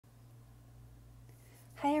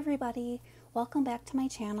Hi everybody, welcome back to my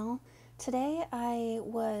channel. Today I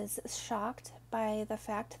was shocked by the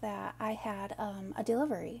fact that I had a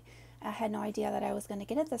delivery. I had no idea that I was going to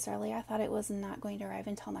get it this early. I thought it was not going to arrive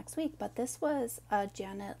until next week, but this was a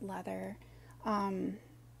Janet Leather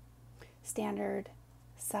standard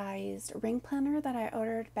sized ring planner that I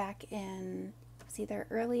ordered back in, it was either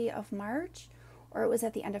early of March or it was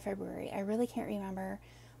at the end of February. I really can't remember,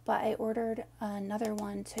 but I ordered another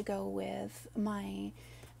one to go with my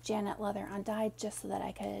Janet Leather undyed just so that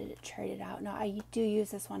I could trade it out. Now I do use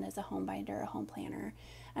this one as a home binder, a home planner,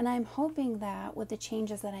 and I'm hoping that with the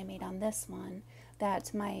changes that I made on this one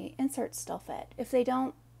that my inserts still fit. If they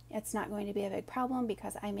don't, it's not going to be a big problem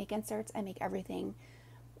because I make inserts, I make everything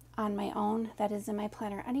on my own that is in my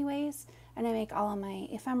planner anyways, and I make all of my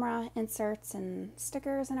ephemera inserts and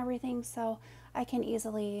stickers and everything, so I can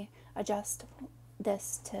easily adjust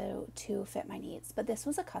this to fit my needs. But this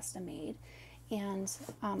was a custom made, and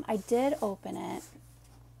I did open it,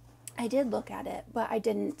 I did look at it, but I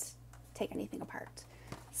didn't take anything apart.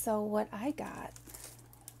 So what I got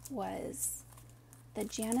was the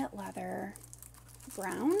Janet Leather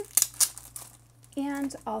brown,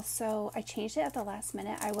 and also I changed it at the last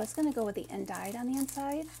minute. I was going to go with the undyed on the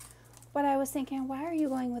inside, but I was thinking, why are you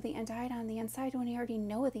going with the undyed on the inside when you already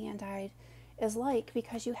know what the undyed is like,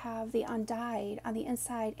 because you have the undyed on the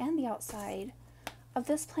inside and the outside of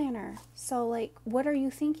this planner. So like, what are you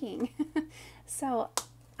thinking? So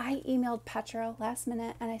I emailed Petra last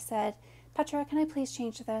minute and I said, Petra, can I please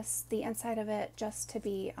change the inside of it just to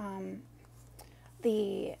be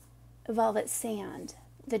the velvet sand,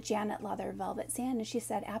 the Janet Leather velvet sand? And she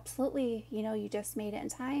said, absolutely, you know, you just made it in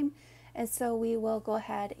time, and so we will go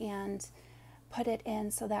ahead and put it in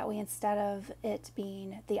so that way, instead of it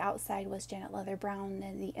being the outside was Janet Leather brown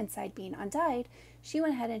and the inside being undyed, she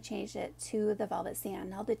went ahead and changed it to the velvet sand.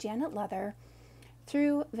 Now the Janet Leather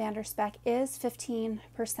through VanderSpek is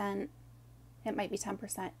 15%, it might be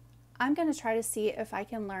 10%. I'm going to try to see if I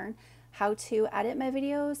can learn how to edit my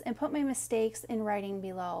videos and put my mistakes in writing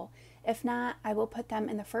below. If not, I will put them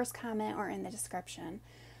in the first comment or in the description.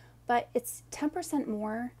 But it's 10%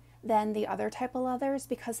 more than the other type of leathers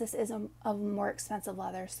because this is a more expensive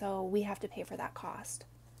leather, so we have to pay for that cost.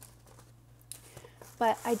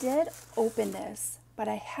 But I did open this, but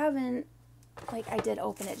I haven't, like, I did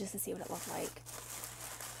open it just to see what it looked like.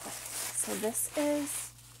 So this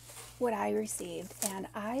is what I received, and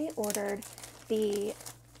I ordered the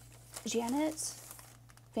Janet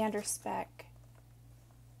VanderSpek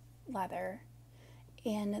leather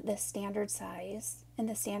in the standard size, and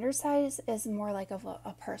the standard size is more like of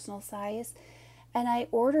a personal size, and I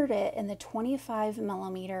ordered it in the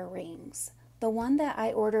 25mm rings. The one that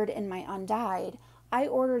I ordered in my undyed, I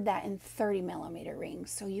ordered that in 30mm rings,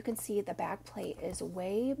 so you can see the back plate is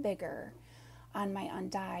way bigger on my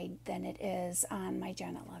undyed than it is on my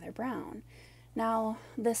Janet Leather brown. Now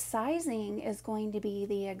the sizing is going to be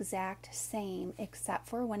the exact same except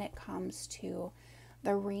for when it comes to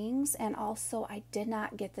the rings, and also I did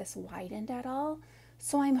not get this widened at all,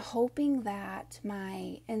 so I'm hoping that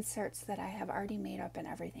my inserts that I have already made up and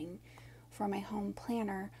everything for my home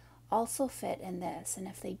planner also fit in this, and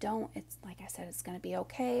if they don't, it's like I said, it's going to be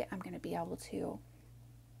okay. I'm going to be able to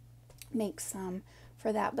make some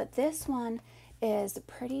for that. But this one is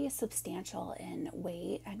pretty substantial in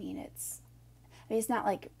weight. I mean, it's not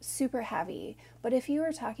like super heavy, but if you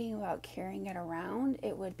were talking about carrying it around,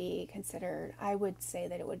 it would be considered, I would say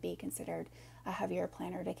that it would be considered a heavier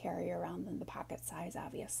planner to carry around than the pocket size,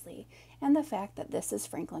 obviously. And the fact that this is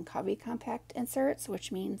Franklin Covey compact inserts,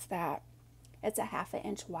 which means that it's a ½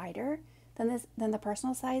 inch wider than the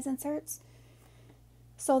personal size inserts.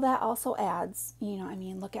 So that also adds, you know, I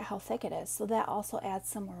mean, look at how thick it is. So that also adds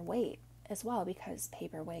some more weight as well, because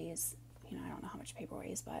paper weighs, you know, I don't know how much paper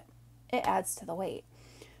weighs, but it adds to the weight.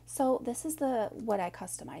 So this is what I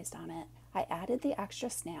customized on it. I added the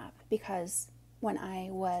extra snap because when I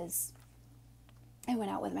went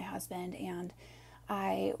out with my husband and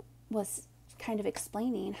I was kind of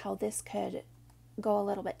explaining how this could go a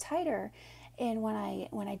little bit tighter, and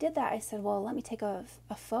when I did that, I said, well, let me take a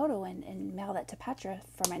photo and mail that to Petra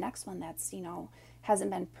for my next one that's, you know,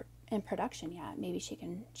 hasn't been in production yet. Maybe she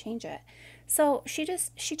can change it. So she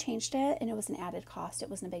changed it, and it was an added cost. It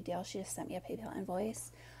wasn't a big deal. She just sent me a PayPal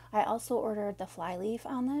invoice. I also ordered the flyleaf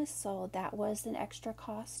on this, so that was an extra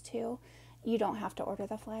cost too. You don't have to order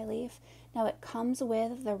the flyleaf. Now it comes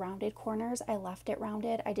with the rounded corners. I left it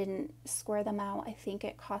rounded. I didn't square them out. I think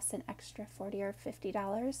it costs an extra $40 or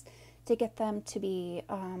 $50 to get them to be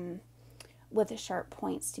with the sharp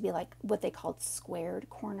points to be like what they called squared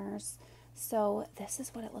corners. So this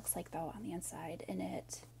is what it looks like though on the inside, and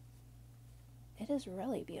it It is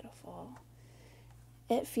really beautiful.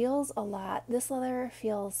 It feels a lot, this leather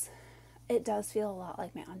feels, it does feel a lot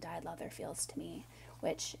like my undyed leather feels to me,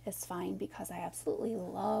 which is fine because I absolutely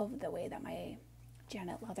love the way that my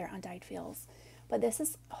Janet leather undyed feels. But this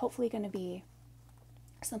is hopefully going to be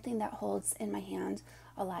something that holds in my hand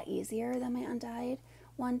a lot easier than my undyed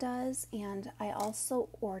one does. And I also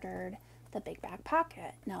ordered the big back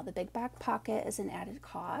pocket. Now the big back pocket is an added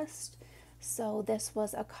cost. So this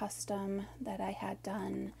was a custom that I had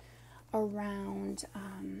done around,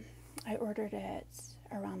 I ordered it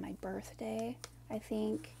around my birthday, I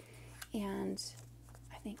think, and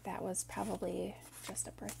I think that was probably just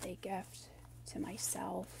a birthday gift to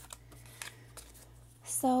myself.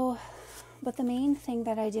 So, but the main thing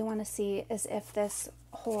that I do want to see is if this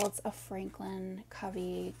holds a Franklin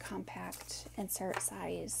Covey compact insert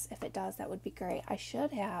size. If it does, that would be great. I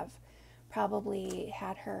should have probably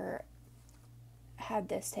had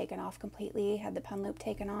this taken off completely, had the pen loop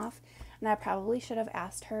taken off, and I probably should have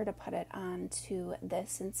asked her to put it onto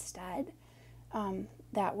this instead.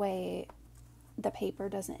 That way the paper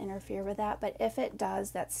doesn't interfere with that. But if it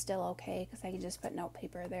does, that's still okay, because I can just put note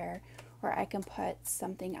paper there, or I can put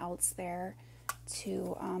something else there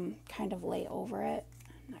to kind of lay over it.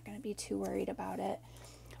 I'm not going to be too worried about it.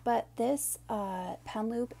 But this pen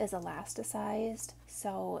loop is elasticized,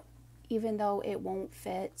 so even though it won't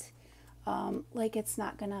fit, like it's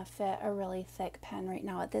not going to fit a really thick pen right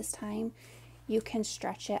now at this time, you can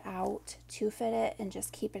stretch it out to fit it and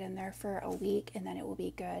just keep it in there for a week, and then it will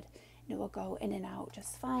be good. And it will go in and out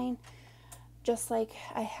just fine. Just like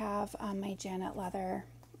I have my Janet leather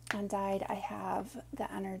undyed, I have the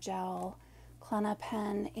Energel Clena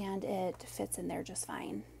pen, and it fits in there just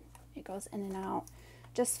fine. It goes in and out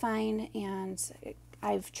just fine, and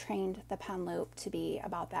I've trained the pen loop to be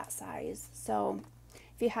about that size. So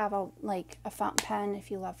if you have a fountain pen,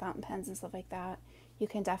 if you love fountain pens and stuff like that, you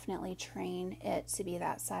can definitely train it to be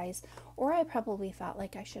that size. Or I probably thought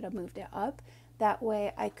like I should have moved it up. That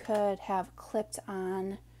way I could have clipped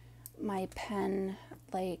on my pen,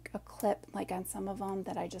 like a clip, like on some of them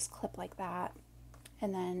that I just clip like that.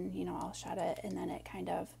 And then, you know, I'll shut it and then it kind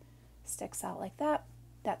of sticks out like that.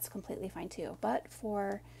 That's completely fine too. But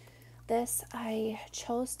for this, I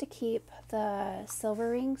chose to keep the silver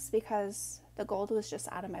rings because the gold was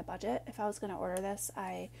just out of my budget. If I was going to order this,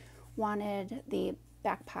 I wanted the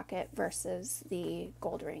back pocket versus the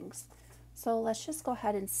gold rings. So let's just go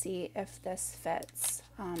ahead and see if this fits.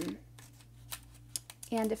 And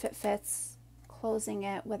if it fits, closing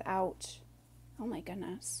it without, oh my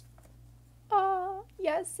goodness. Oh,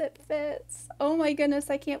 yes, it fits. Oh my goodness,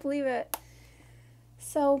 I can't believe it.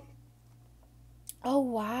 So, oh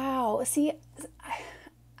wow. See,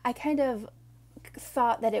 I kind of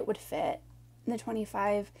thought that it would fit the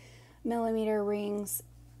 25 millimeter rings.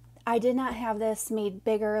 I did not have this made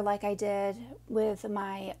bigger like I did with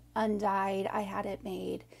my undyed. I had it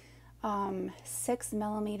made 6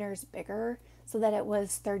 millimeters bigger so that it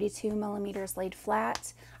was 32 millimeters laid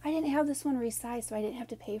flat. I didn't have this one resized, so I didn't have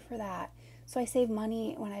to pay for that. So I saved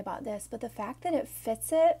money when I bought this, but the fact that it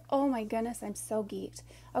fits it, oh my goodness, I'm so geeked.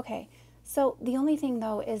 Okay, so the only thing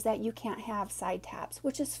though is that you can't have side tabs,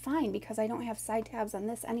 which is fine because I don't have side tabs on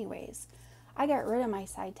this anyways. I got rid of my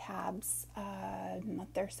side tabs a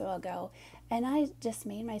month or so ago, and I just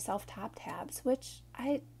made myself top tabs, which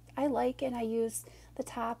I like, and I use the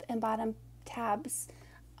top and bottom tabs.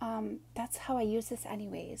 That's how I use this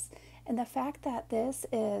anyways. And the fact that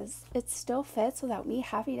it still fits without me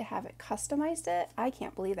having to have it customized I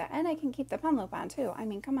can't believe that. And I can keep the pen loop on too. I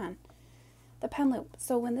mean, come on. The pen loop.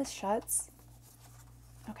 So when this shuts,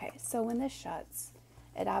 okay, so when this shuts,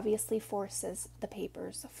 it obviously forces the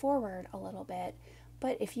papers forward a little bit.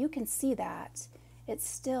 But if you can see that, it's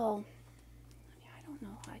still, I don't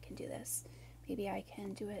know how I can do this. Maybe I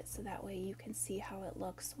can do it so that way you can see how it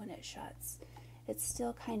looks when it shuts. It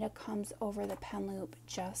still kind of comes over the pen loop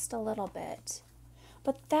just a little bit.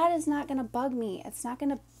 But that is not going to bug me. It's not going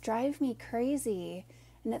to drive me crazy.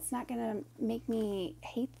 And it's not going to make me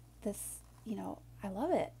hate this. You know, I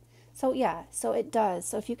love it. So yeah, so it does.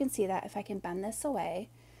 So if you can see that, if I can bend this away,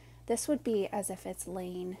 this would be as if it's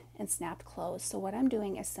laying and snapped closed. So what I'm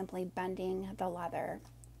doing is simply bending the leather.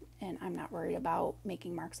 And I'm not worried about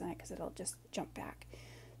making marks on it because it'll just jump back.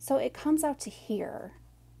 So it comes out to here.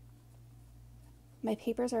 My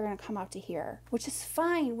papers are going to come out to here, which is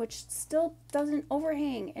fine, which still doesn't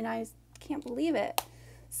overhang, and I can't believe it.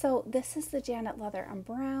 So this is the Janet leather in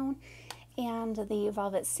brown and the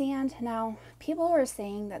velvet sand. Now, people were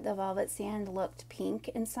saying that the velvet sand looked pink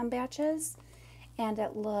in some batches, and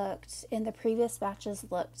it looked, in the previous batches,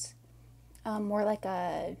 looked more like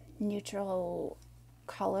a neutral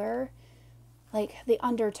color. like the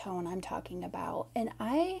undertone I'm talking about. And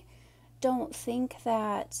I don't think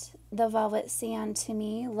that the velvet sand to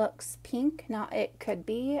me looks pink. Now it could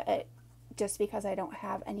be, just because I don't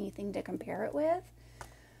have anything to compare it with,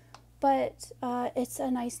 but it's a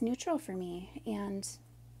nice neutral for me. And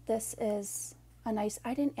this is a nice,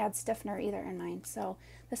 I didn't add stiffener either in mine, so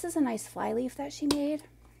this is a nice flyleaf that she made,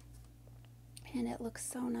 and it looks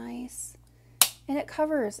so nice. And it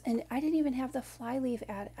covers, and I didn't even have the flyleaf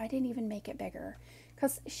add, I didn't even make it bigger,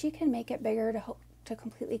 because she can make it bigger to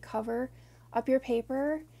completely cover up your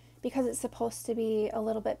paper, because it's supposed to be a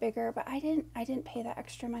little bit bigger, but I didn't pay that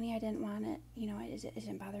extra money. I didn't want it, you know, it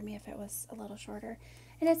didn't bother me if it was a little shorter,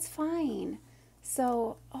 and it's fine.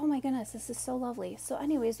 So, oh my goodness, this is so lovely. So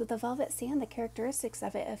anyways, with the velvet sand, the characteristics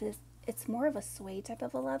of it is it's more of a suede type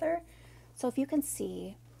of a leather. So if you can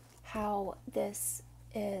see how this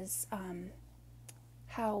is,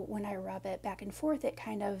 how when I rub it back and forth, it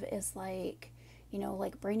kind of is like, you know,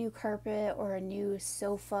 like brand new carpet or a new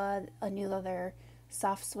sofa, a new leather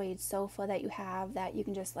soft suede sofa that you have, that you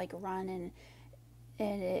can just like run,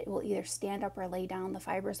 and it will either stand up or lay down, the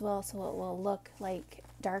fibers will, so it will look like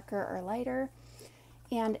darker or lighter.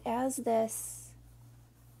 And as this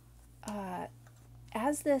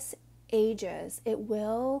ages, it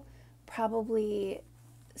will probably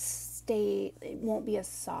stay, it won't be as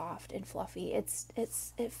soft and fluffy. It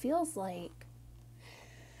feels like,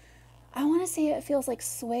 I want to say it feels like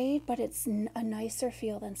suede, but it's a nicer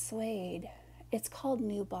feel than suede. It's called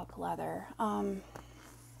nubuck leather.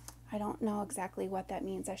 I don't know exactly what that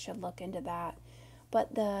means. I should look into that.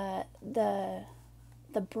 But the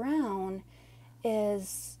brown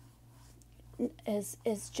is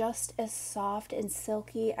just as soft and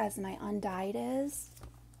silky as my undyed is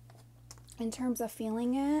in terms of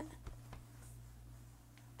feeling it.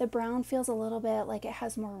 The brown feels a little bit like it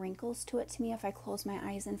has more wrinkles to it to me if I close my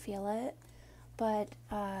eyes and feel it. But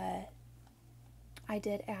I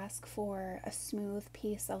did ask for a smooth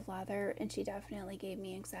piece of leather, and she definitely gave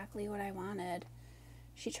me exactly what I wanted.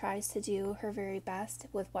 She tries to do her very best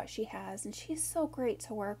with what she has, and she's so great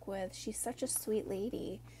to work with. She's such a sweet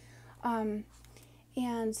lady. And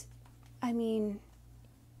I mean,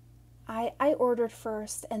 I ordered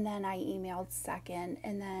first, and then I emailed second,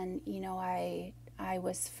 and then, you know, I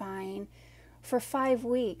was fine for 5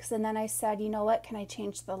 weeks, and then I said, you know what, can I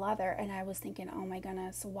change the leather? And I was thinking, oh my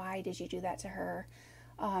goodness, why did you do that to her?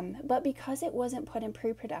 But because it wasn't put in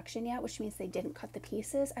pre-production yet, which means they didn't cut the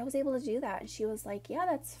pieces, I was able to do that. And she was like, yeah,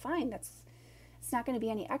 that's fine. It's not going to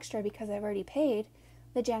be any extra because I've already paid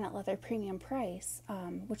the Janet Leather premium price,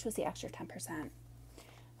 which was the extra 10%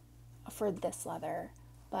 for this leather.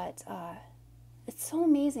 But it's so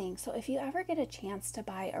amazing. So if you ever get a chance to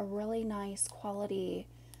buy a really nice quality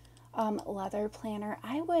leather planner,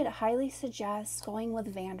 I would highly suggest going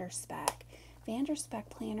with VanderSpek. VanderSpek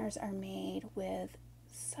planners are made with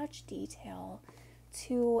such detail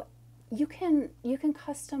to, you can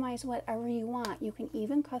customize whatever you want. You can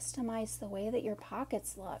even customize the way that your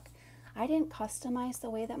pockets look. I didn't customize the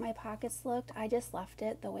way that my pockets looked. I just left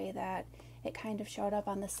it the way that it kind of showed up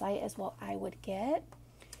on the site as what I would get.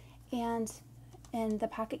 And the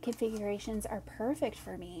pocket configurations are perfect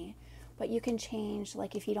for me. But you can change,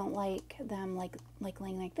 like if you don't like them like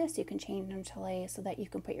laying like this, you can change them to lay so that you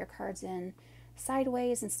can put your cards in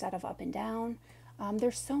sideways instead of up and down.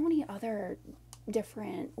 There's so many other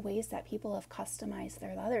different ways that people have customized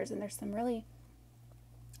their leathers, and there's some really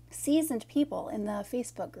seasoned people in the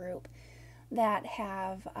Facebook group that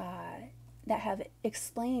have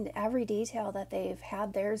explained every detail that they've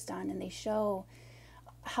had theirs done, and they show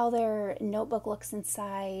how their notebook looks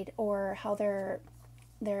inside, or how their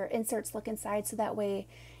inserts look inside, so that way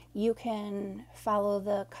you can follow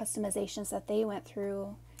the customizations that they went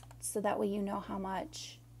through, so that way you know how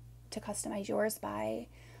much to customize yours by.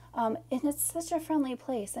 And it's such a friendly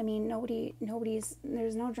place. I mean,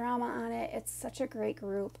 there's no drama on it. It's such a great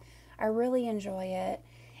group. I really enjoy it.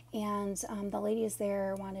 And the ladies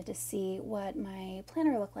there wanted to see what my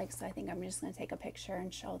planner looked like, so I think I'm just going to take a picture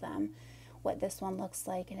and show them what this one looks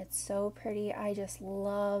like. And it's so pretty. I just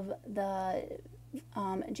love the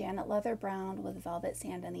Janet Leather Brown with velvet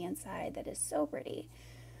sand on the inside. That is so pretty.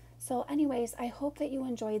 So anyways, I hope that you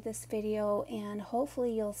enjoyed this video, and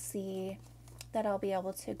hopefully you'll see that I'll be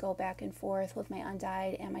able to go back and forth with my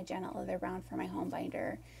undyed and my Janet Leather Brown for my home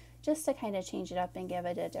binder, just to kind of change it up and give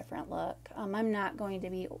it a different look. I'm not going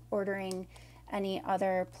to be ordering any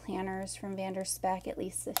other planners from VanderSpek, at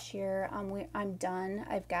least this year. I'm done.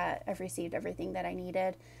 I've received everything that I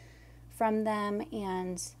needed from them,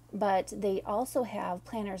 but they also have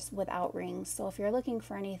planners without rings. So if you're looking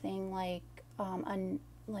for anything like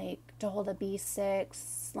like to hold a B6,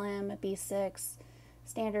 slim, B6,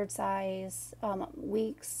 standard size,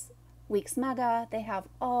 Weeks Mega. They have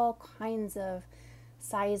all kinds of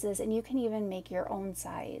sizes, and you can even make your own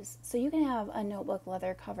size. So you can have a notebook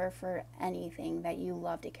leather cover for anything that you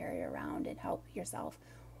love to carry around and help yourself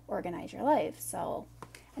organize your life. So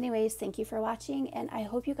anyways, thank you for watching, and I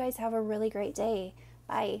hope you guys have a really great day.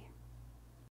 Bye.